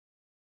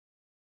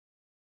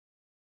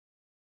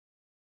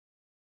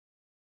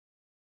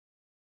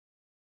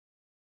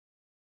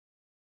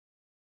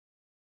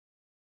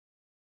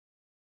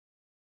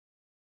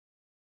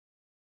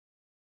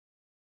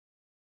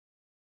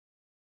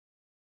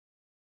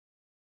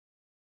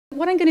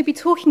what I'm going to be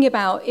talking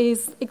about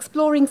is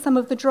exploring some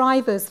of the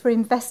drivers for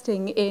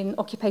investing in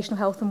occupational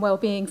health and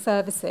wellbeing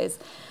services,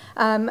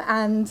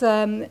 and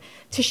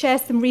to share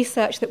some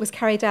research that was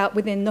carried out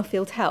within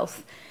Nuffield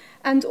Health,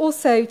 and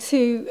also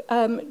to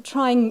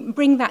try and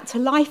bring that to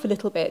life a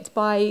little bit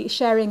by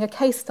sharing a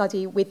case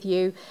study with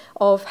you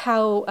of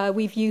how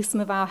we've used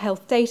some of our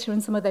health data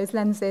and some of those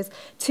lenses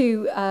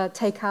to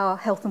take our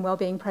health and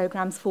wellbeing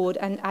programs forward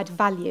and add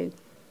value.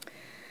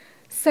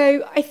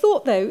 So I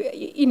thought, though,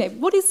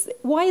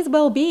 why is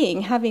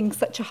well-being having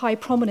such a high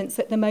prominence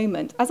at the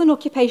moment? As an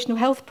occupational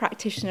health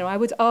practitioner, I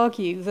would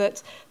argue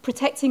that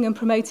protecting and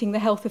promoting the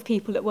health of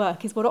people at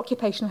work is what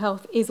occupational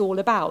health is all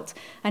about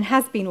and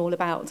has been all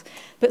about.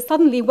 But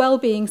suddenly,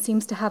 well-being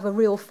seems to have a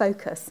real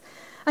focus.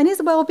 And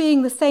is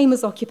well-being the same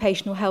as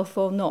occupational health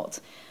or not?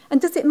 And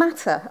does it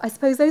matter? I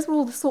suppose those were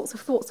all the sorts of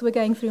thoughts that were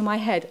going through my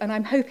head, and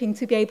I'm hoping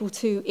to be able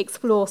to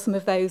explore some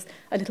of those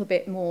a little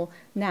bit more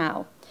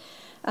now.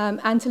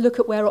 And to look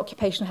at where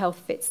occupational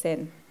health fits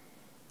in.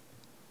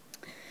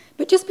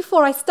 But just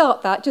before I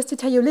start that, just to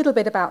tell you a little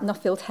bit about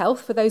Nuffield Health,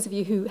 for those of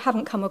you who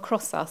haven't come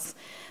across us.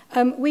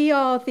 We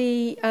are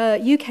the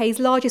UK's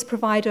largest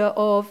provider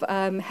of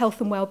health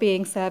and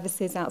wellbeing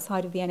services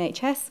outside of the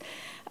NHS.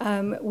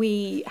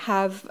 We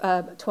have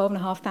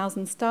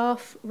 12,500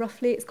 staff,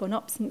 roughly. It's gone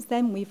up since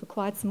then. We've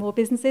acquired some more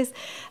businesses.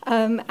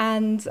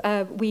 And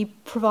we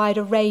provide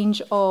a range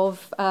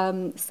of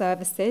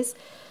services,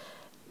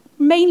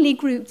 mainly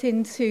grouped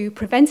into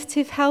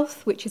preventative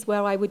health, which is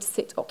where I would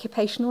sit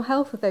occupational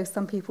health, although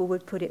some people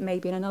would put it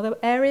maybe in another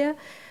area.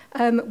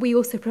 We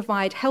also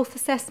provide health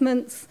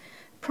assessments,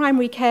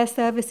 primary care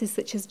services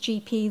such as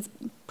GPs,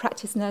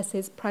 practice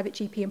nurses, private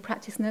GP and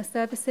practice nurse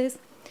services.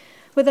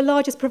 We're the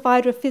largest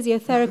provider of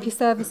physiotherapy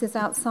services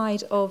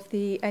outside of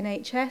the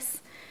NHS.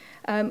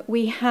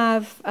 We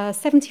have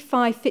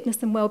 75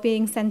 fitness and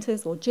wellbeing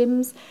centres or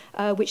gyms,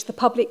 which the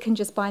public can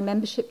just buy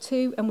membership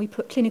to, and we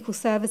put clinical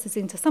services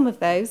into some of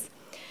those.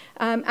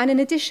 And in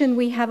addition,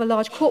 we have a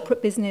large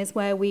corporate business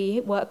where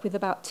we work with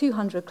about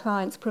 200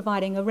 clients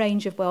providing a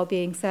range of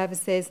wellbeing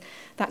services.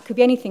 That could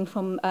be anything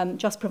from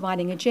just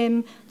providing a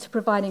gym to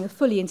providing a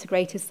fully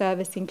integrated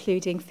service,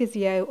 including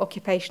physio,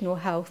 occupational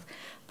health,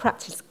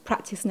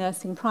 practice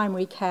nursing,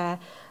 primary care,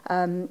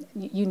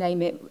 you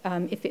name it.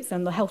 If it's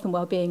in the health and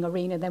wellbeing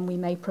arena, then we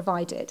may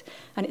provide it.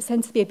 And it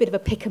tends to be a bit of a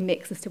pick and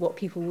mix as to what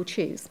people will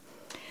choose.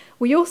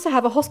 We also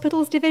have a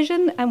hospitals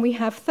division, and we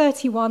have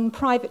 31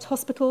 private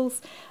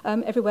hospitals,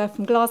 everywhere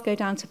from Glasgow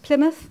down to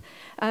Plymouth.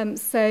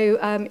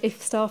 So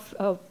if staff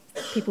or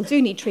people do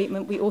need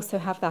treatment, we also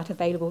have that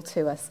available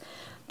to us.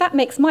 That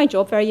makes my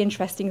job very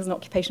interesting as an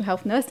occupational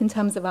health nurse in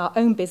terms of our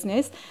own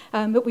business,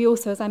 but we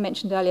also, as I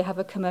mentioned earlier, have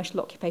a commercial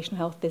occupational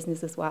health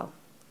business as well.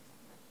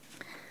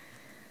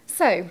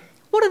 So,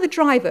 what are the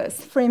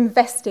drivers for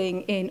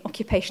investing in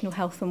occupational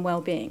health and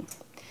wellbeing?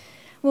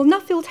 Well,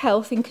 Nuffield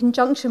Health, in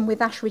conjunction with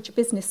Ashridge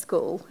Business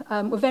School,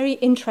 were very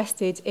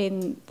interested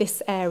in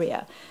this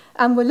area.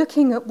 And we're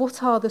looking at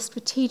what are the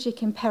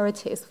strategic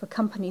imperatives for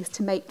companies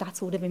to make that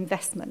sort of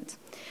investment.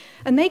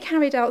 And they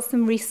carried out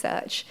some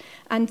research,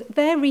 and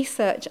their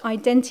research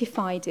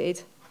identified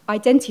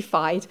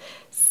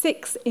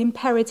 6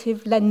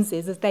 imperative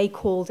lenses, as they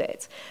called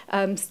it,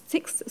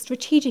 6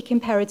 strategic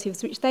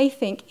imperatives which they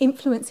think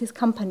influences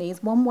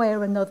companies one way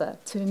or another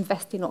to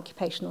invest in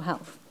occupational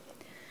health.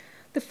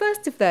 The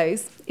first of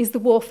those is the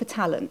war for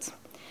talent.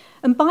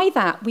 And by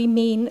that, we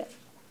mean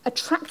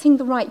attracting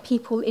the right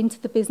people into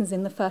the business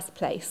in the first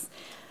place.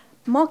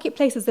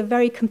 Marketplaces are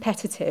very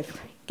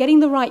competitive. Getting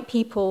the right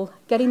people,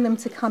 getting them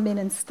to come in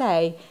and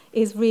stay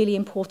is really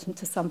important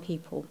to some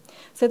people.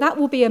 So that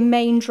will be a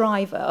main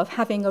driver of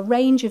having a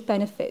range of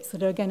benefits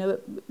that are going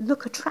to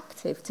look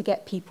attractive to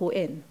get people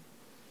in.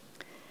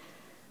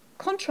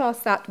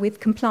 Contrast that with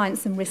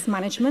compliance and risk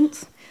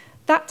management.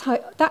 That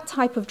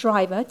type of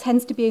driver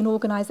tends to be in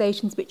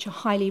organisations which are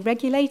highly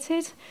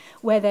regulated,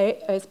 where there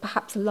is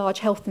perhaps a large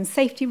health and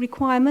safety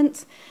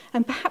requirement,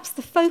 and perhaps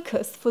the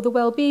focus for the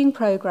wellbeing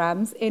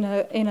programmes in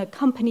a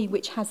company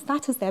which has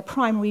that as their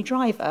primary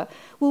driver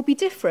will be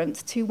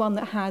different to one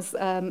that has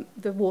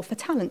the war for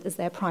talent as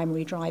their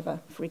primary driver,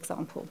 for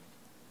example.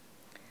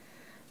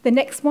 The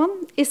next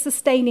one is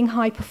sustaining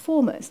high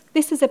performers.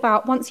 This is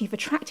about, once you've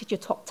attracted your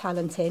top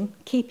talent in,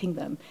 keeping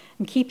them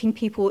and keeping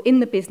people in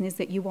the business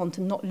that you want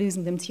and not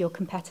losing them to your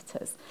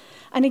competitors.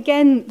 And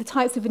again, the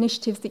types of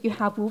initiatives that you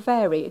have will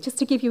vary. Just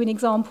to give you an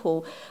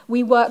example,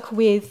 we work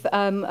with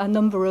a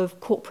number of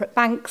corporate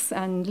banks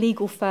and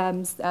legal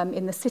firms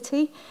in the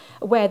city,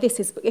 where this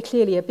is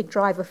clearly a big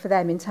driver for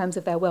them in terms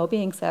of their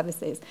wellbeing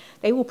services.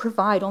 They will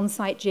provide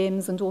on-site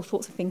gyms and all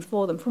sorts of things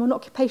for them. From an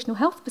occupational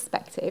health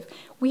perspective,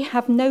 we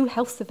have no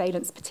health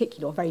surveillance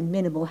particular, or very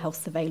minimal health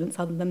surveillance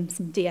other than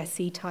some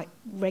DSC type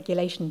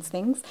regulations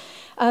things.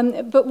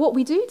 But what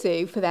we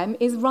do for them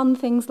is run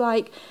things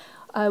like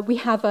we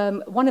have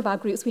one of our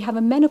groups, we have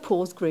a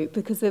menopause group,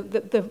 because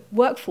the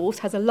workforce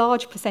has a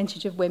large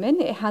percentage of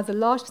women. It has a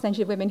large percentage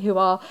of women who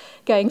are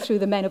going through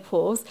the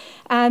menopause.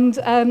 And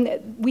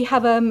we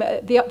have,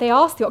 they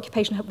asked the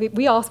occupational,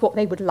 we asked what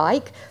they would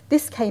like.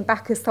 This came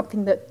back as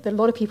something that a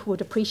lot of people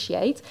would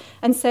appreciate.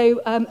 And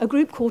so a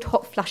group called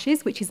Hot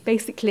Flushes, which is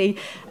basically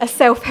a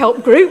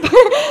self-help group,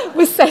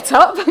 was set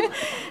up.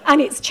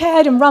 And it's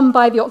chaired and run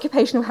by the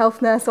occupational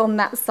health nurse on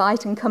that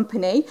site and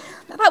company.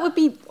 Now, that would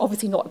be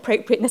obviously not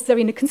appropriate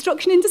necessarily in the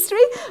construction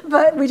industry,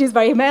 but which is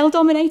very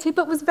male-dominated,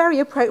 but was very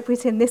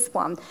appropriate in this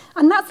one.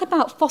 And that's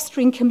about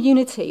fostering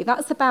community.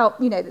 That's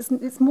about, you know,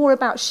 it's more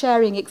about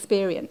sharing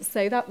experience.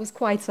 So that was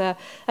quite an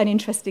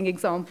interesting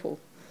example.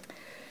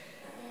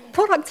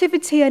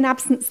 Productivity and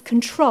absence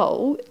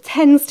control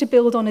tends to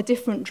build on a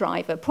different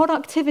driver.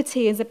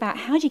 Productivity is about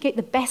how do you get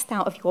the best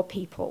out of your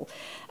people.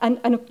 And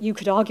you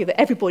could argue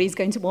that everybody's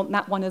going to want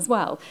that one as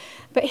well.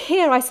 But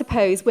here, I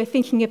suppose, we're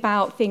thinking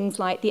about things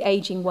like the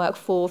ageing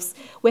workforce.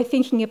 We're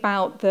thinking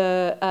about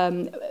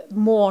the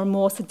more and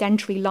more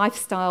sedentary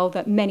lifestyle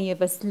that many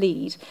of us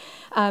lead.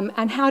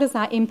 And how does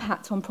that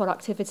impact on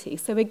productivity?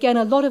 So again,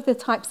 a lot of the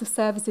types of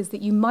services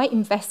that you might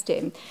invest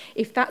in,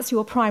 if that's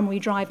your primary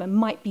driver,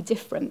 might be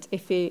different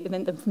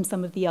than from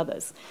some of the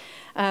others.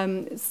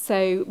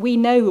 So we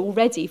know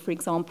already, for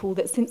example,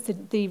 that since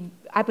the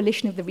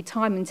abolition of the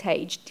retirement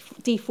age,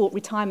 default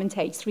retirement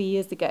age 3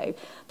 years ago,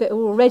 there are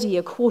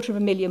already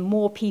 250,000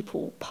 more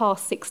people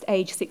past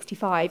age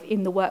 65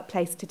 in the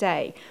workplace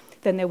today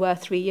than there were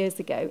 3 years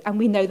ago, and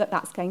we know that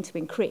that's going to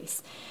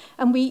increase.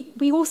 And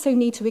we also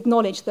need to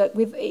acknowledge that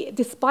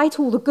despite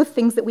all the good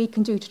things that we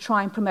can do to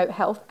try and promote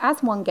health,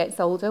 as one gets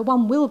older,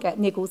 one will get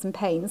niggles and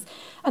pains.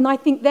 And I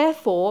think,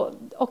 therefore,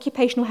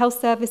 occupational health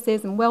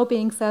services and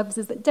wellbeing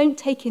services that don't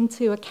take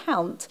into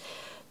account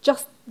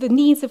just the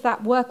needs of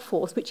that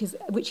workforce, which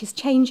is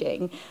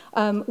changing,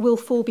 will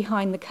fall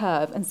behind the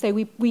curve. And so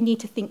we need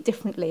to think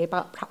differently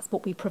about perhaps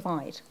what we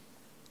provide.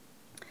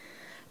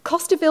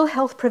 Cost of ill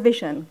health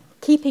provision.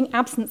 Keeping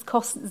absence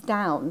costs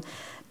down.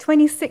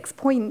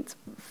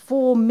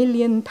 £26.4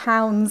 million,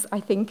 I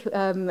think,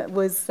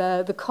 was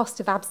the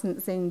cost of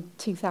absence in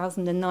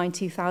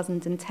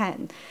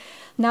 2009-2010.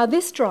 Now,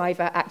 this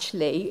driver,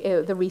 actually,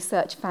 the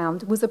research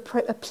found, was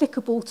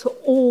applicable to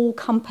all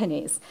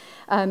companies.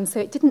 So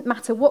it didn't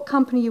matter what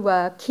company you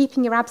were,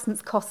 keeping your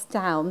absence costs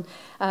down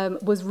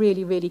was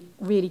really, really,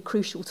 really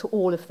crucial to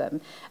all of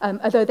them,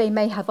 although they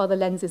may have other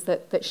lenses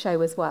that show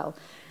as well.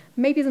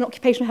 Maybe as an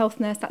occupational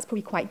health nurse, that's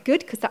probably quite good,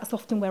 because that's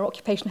often where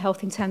occupational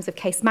health in terms of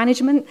case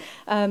management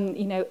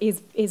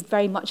is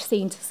very much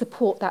seen to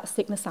support that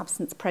sickness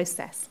absence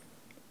process.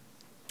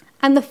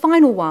 And the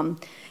final one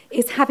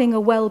is having a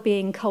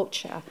well-being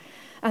culture.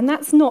 And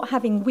that's not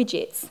having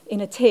widgets in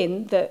a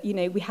tin that,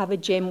 we have a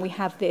gym, we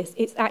have this.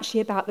 It's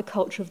actually about the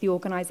culture of the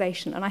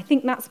organisation. And I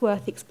think that's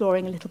worth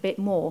exploring a little bit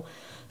more.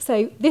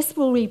 So this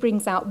really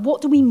brings out,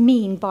 what do we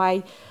mean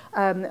by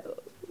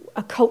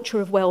a culture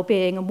of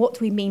well-being, and what do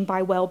we mean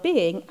by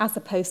well-being as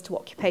opposed to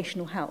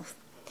occupational health?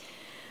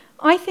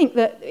 I think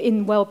that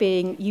in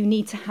well-being you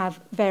need to have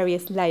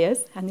various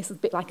layers, and this is a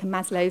bit like a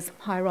Maslow's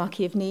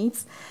hierarchy of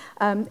needs.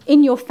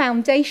 In your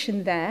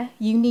foundation there,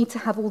 you need to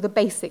have all the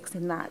basics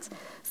in that.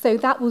 So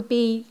that will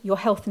be your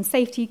health and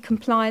safety,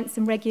 compliance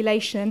and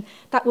regulation.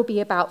 That will be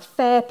about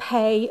fair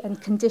pay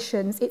and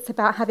conditions. It's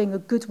about having a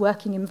good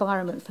working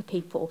environment for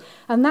people.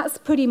 And that's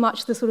pretty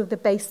much the sort of the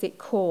basic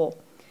core.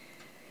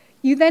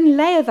 You then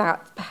layer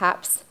that,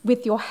 perhaps,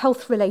 with your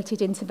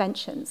health-related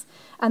interventions.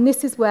 And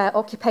this is where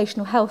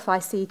occupational health I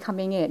see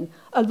coming in,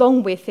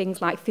 along with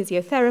things like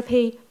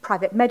physiotherapy,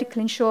 private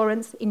medical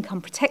insurance,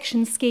 income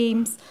protection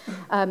schemes,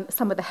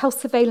 some of the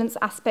health surveillance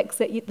aspects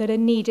that are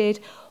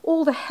needed.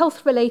 All the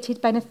health-related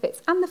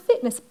benefits and the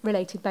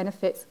fitness-related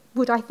benefits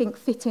would, I think,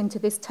 fit into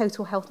this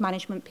total health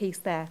management piece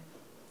there.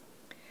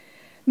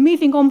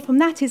 Moving on from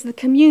that is the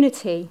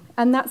community,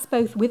 and that's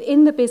both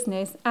within the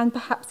business and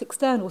perhaps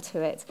external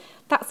to it.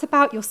 That's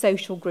about your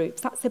social groups.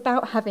 That's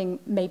about having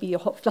maybe your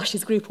Hot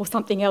Flushes group or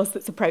something else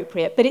that's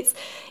appropriate. But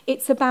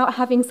it's about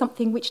having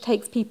something which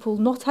takes people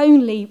not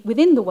only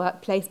within the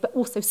workplace, but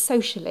also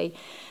socially.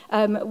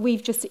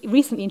 We've just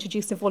recently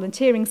introduced a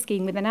volunteering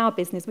scheme within our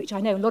business, which I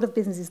know a lot of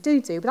businesses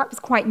do, but that was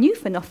quite new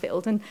for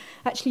Nuffield, and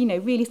actually,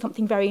 really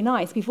something very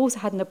nice. We've also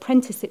had an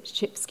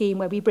apprenticeship scheme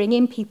where we bring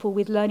in people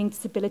with learning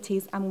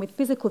disabilities and with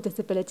physical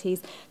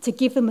disabilities to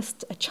give them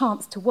a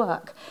chance to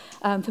work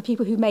for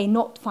people who may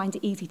not find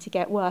it easy to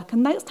get work.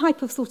 And those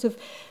type of sort of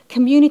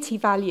community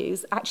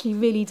values actually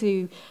really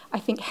do, I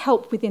think,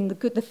 help within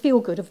the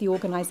feel-good of the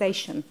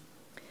organisation.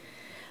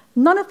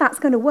 None of that's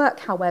going to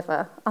work,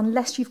 however,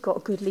 unless you've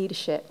got good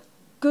leadership.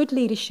 Good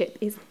leadership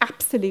is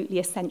absolutely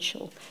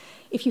essential.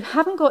 If you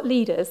haven't got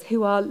leaders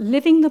who are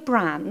living the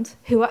brand,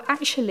 who are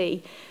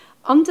actually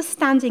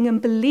understanding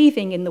and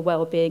believing in the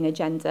well-being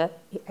agenda,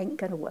 it ain't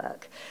going to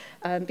work.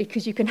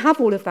 Because you can have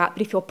all of that,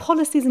 but if your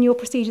policies and your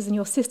procedures and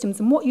your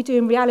systems and what you do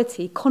in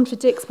reality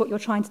contradicts what you're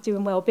trying to do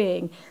in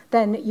well-being,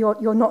 then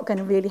you're not going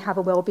to really have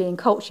a well-being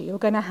culture. You're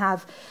going to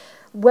have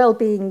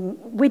well-being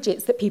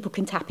widgets that people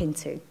can tap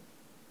into.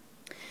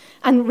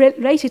 And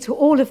related to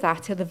all of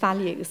that are the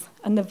values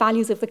and the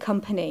values of the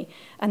company.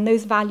 And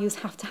those values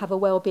have to have a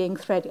well-being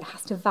thread. It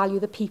has to value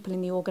the people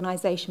in the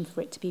organisation for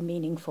it to be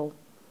meaningful.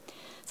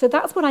 So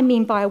that's what I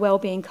mean by a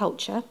well-being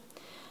culture.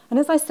 And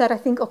as I said, I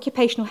think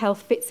occupational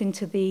health fits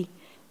into the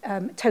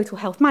total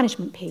health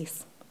management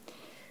piece.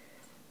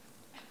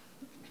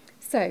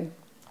 So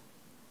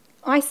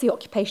I see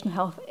occupational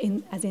health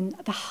as in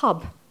the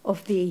hub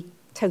of the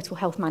total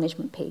health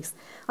management piece.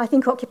 I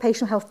think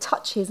occupational health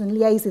touches and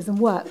liaises and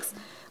works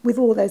with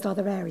all those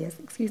other areas.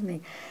 Excuse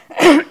me.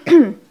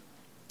 And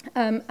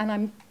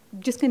I'm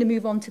just going to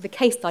move on to the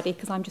case study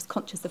because I'm just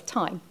conscious of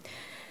time.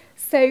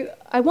 So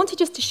I wanted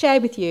just to share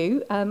with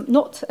you,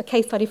 not a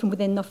case study from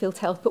within Nuffield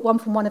Health, but one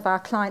from one of our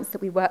clients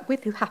that we work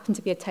with who happen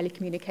to be a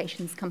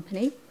telecommunications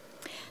company.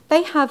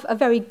 They have a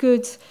very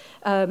good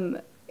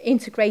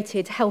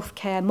integrated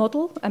healthcare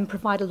model and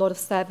provide a lot of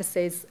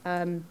services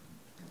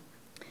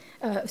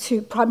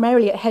to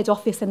primarily at head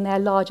office and their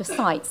larger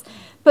sites.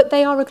 But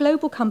they are a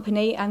global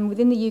company, and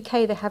within the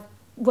UK they have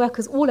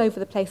workers all over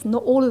the place, and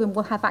not all of them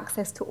will have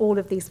access to all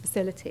of these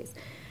facilities.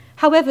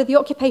 However, the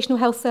occupational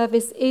health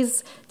service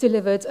is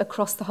delivered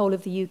across the whole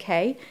of the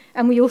UK,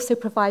 and we also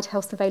provide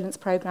health surveillance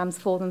programs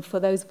for them for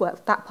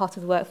that part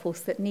of the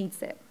workforce that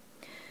needs it.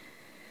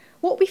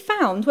 What we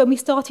found when we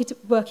started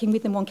working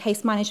with them on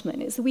case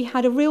management is that we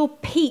had a real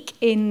peak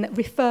in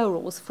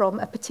referrals from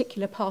a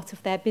particular part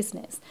of their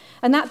business.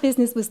 And that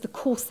business was the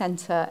call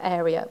centre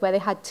area, where they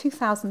had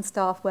 2,000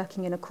 staff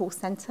working in a call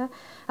centre.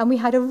 And we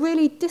had a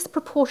really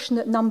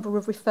disproportionate number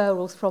of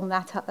referrals from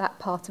that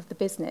part of the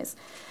business.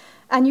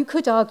 And you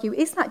could argue,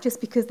 is that just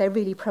because they're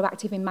really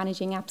proactive in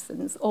managing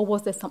absence, or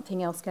was there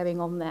something else going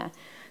on there?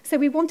 So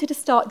we wanted to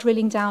start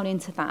drilling down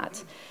into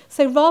that.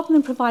 So rather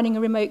than providing a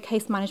remote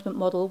case management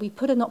model, we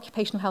put an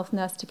occupational health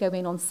nurse to go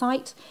in on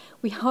site.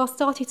 We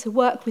started to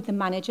work with the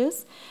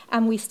managers,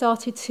 and we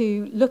started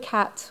to look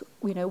at,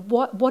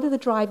 what are the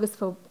drivers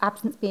for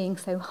absence being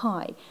so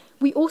high.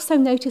 We also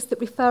noticed that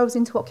referrals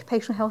into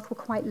occupational health were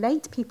quite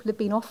late. People had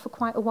been off for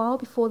quite a while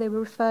before they were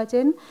referred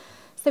in.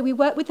 So we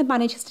worked with the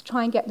managers to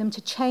try and get them to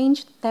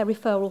change their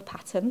referral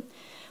pattern.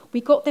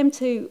 We got them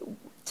to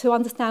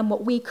understand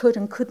what we could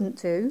and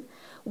couldn't do.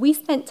 We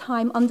spent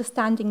time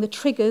understanding the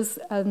triggers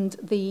and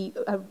the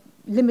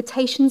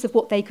limitations of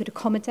what they could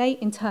accommodate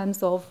in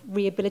terms of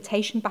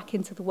rehabilitation back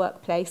into the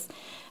workplace.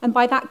 And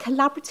by that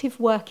collaborative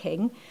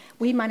working,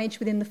 we managed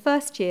within the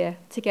first year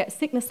to get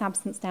sickness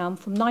absence down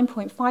from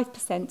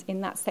 9.5%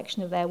 in that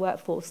section of their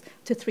workforce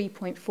to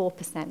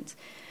 3.4%.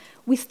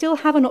 We still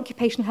have an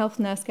occupational health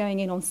nurse going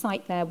in on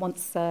site there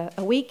once a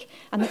week,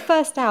 and the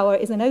first hour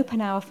is an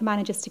open hour for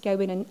managers to go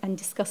in and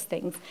discuss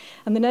things.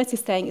 And the nurse is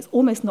saying it's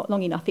almost not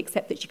long enough,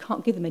 except that you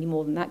can't give them any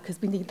more than that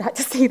because we need that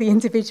to see the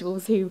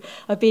individuals who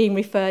are being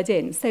referred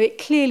in. So it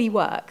clearly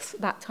works,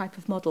 that type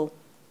of model.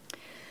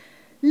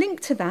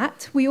 Linked to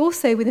that, we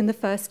also, within the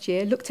first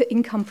year, looked at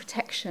income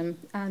protection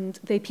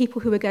and the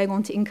people who were going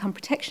on to income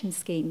protection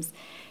schemes.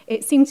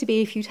 It seemed to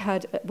be if you'd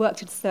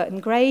worked at a certain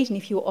grade and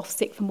if you were off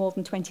sick for more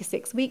than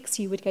 26 weeks,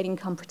 you would get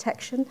income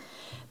protection.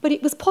 But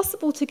it was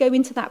possible to go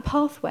into that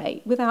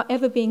pathway without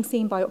ever being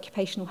seen by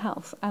occupational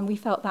health. And we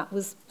felt that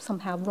was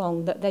somehow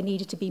wrong, that there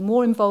needed to be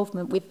more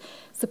involvement with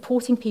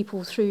supporting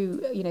people through,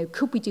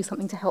 could we do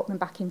something to help them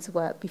back into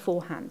work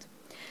beforehand?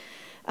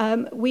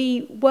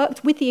 We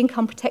worked with the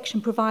income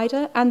protection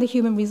provider and the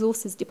human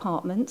resources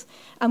department,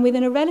 and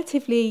within a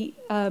relatively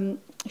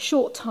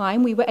short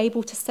time we were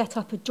able to set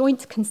up a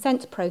joint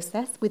consent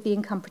process with the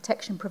income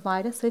protection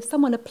provider. So if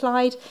someone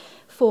applied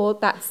for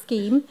that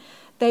scheme,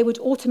 there would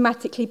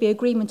automatically be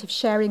agreement of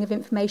sharing of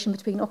information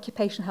between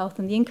occupational health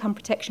and the income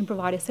protection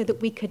provider so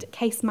that we could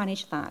case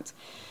manage that.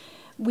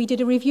 We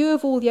did a review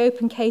of all the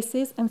open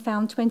cases and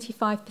found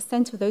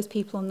 25% of those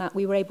people on that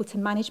we were able to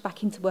manage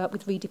back into work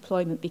with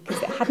redeployment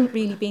because it hadn't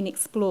really been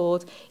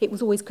explored. It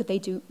was always could they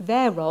do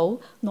their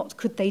role, not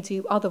could they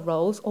do other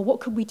roles, or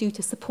what could we do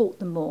to support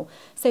them more.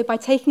 So by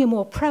taking a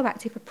more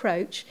proactive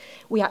approach,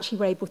 we actually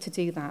were able to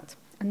do that.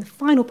 And the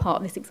final part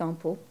of this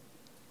example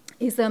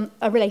is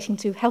relating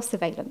to health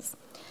surveillance.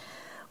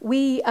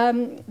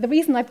 The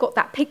reason I've got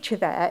that picture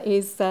there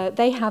is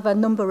they have a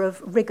number of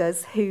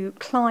riggers who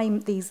climb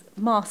these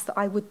masts that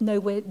I would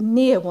nowhere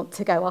near want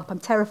to go up. I'm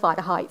terrified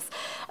of heights.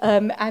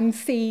 And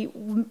see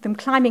them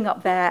climbing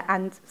up there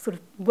and sort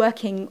of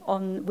working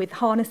on with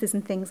harnesses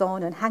and things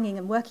on and hanging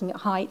and working at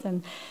height,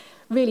 and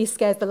really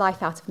scares the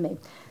life out of me.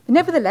 But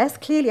nevertheless,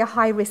 clearly a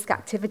high-risk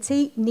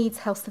activity needs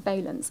health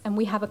surveillance, and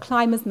we have a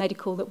climbers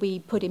medical that we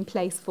put in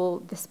place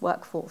for this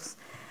workforce.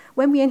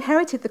 When we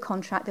inherited the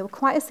contract, there were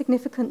quite a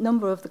significant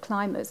number of the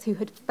climbers who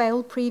had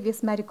failed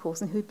previous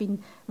medicals and who'd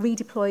been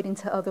redeployed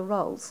into other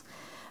roles.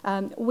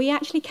 We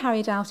actually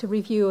carried out a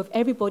review of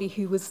everybody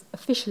who was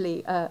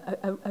officially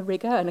a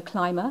rigger and a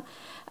climber,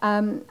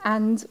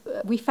 and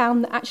we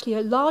found that actually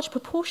a large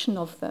proportion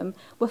of them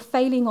were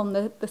failing on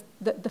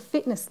the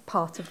fitness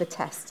part of the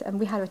test,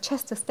 and we had a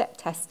Chester step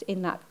test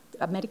in that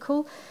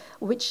medical,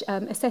 which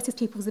assesses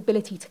people's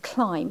ability to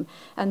climb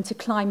and to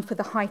climb for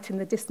the height and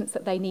the distance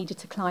that they needed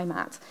to climb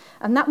at.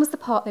 And that was the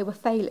part they were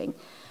failing.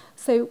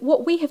 So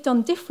what we have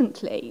done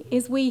differently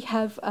is we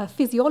have a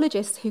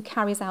physiologist who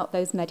carries out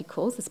those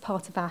medicals as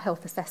part of our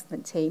health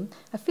assessment team.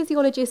 A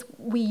physiologist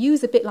we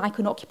use a bit like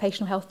an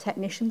occupational health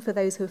technician, for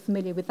those who are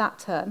familiar with that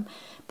term,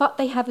 but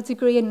they have a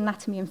degree in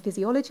anatomy and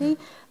physiology.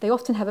 They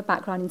often have a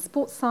background in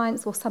sports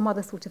science or some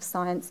other sort of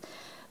science.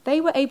 They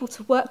were able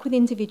to work with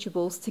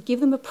individuals to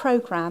give them a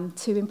program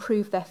to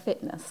improve their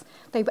fitness.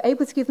 They were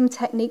able to give them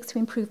techniques to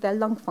improve their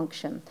lung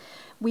function.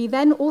 We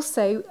then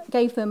also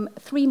gave them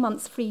 3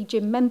 months free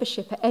gym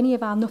membership at any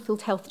of our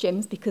Nuffield Health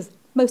gyms, because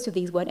most of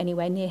these weren't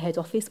anywhere near head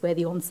office where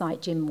the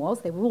on-site gym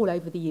was. They were all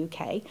over the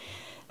UK.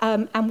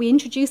 And we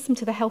introduced them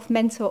to the health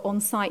mentor on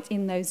site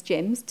in those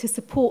gyms to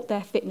support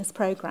their fitness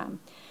program.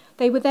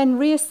 They were then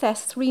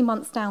reassessed 3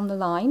 months down the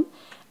line,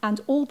 and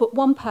all but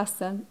one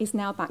person is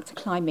now back to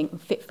climbing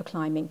and fit for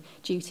climbing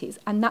duties.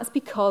 And that's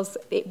because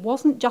it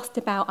wasn't just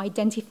about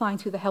identifying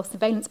through the health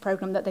surveillance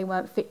programme that they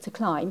weren't fit to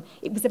climb.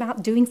 It was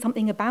about doing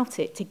something about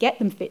it to get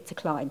them fit to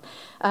climb.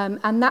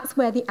 And that's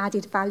where the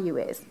added value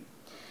is.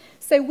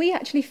 So we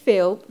actually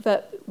feel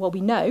that, well, we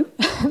know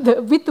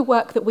that with the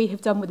work that we have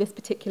done with this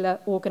particular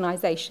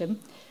organisation,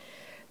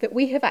 that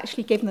we have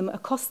actually given them a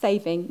cost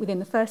saving within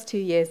the first 2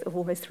 years of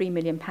almost £3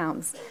 million,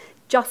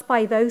 just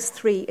by those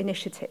 3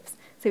 initiatives.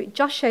 So it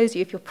just shows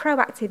you if you're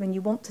proactive and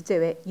you want to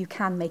do it, you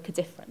can make a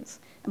difference.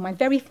 And my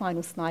very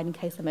final slide, in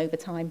case I'm over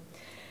time,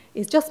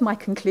 is just my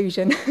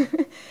conclusion.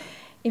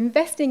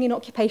 Investing in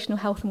occupational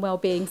health and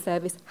wellbeing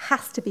service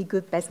has to be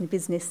good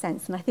business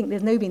sense, and I think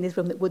there's nobody in this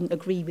room that wouldn't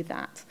agree with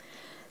that.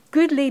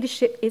 Good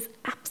leadership is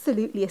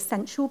absolutely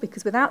essential,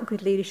 because without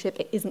good leadership,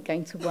 it isn't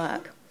going to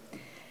work.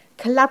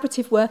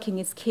 Collaborative working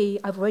is key.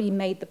 I've already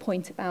made the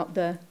point about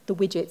the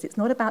widgets. It's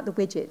not about the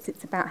widgets,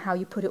 it's about how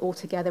you put it all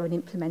together and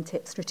implement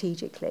it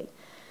strategically.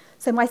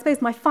 So I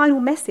suppose my final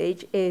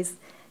message is,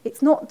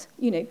 it's not,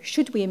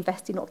 should we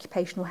invest in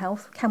occupational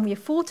health? Can we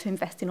afford to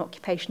invest in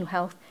occupational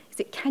health? Is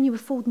it, can you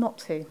afford not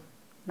to? And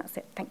that's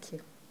it. Thank you.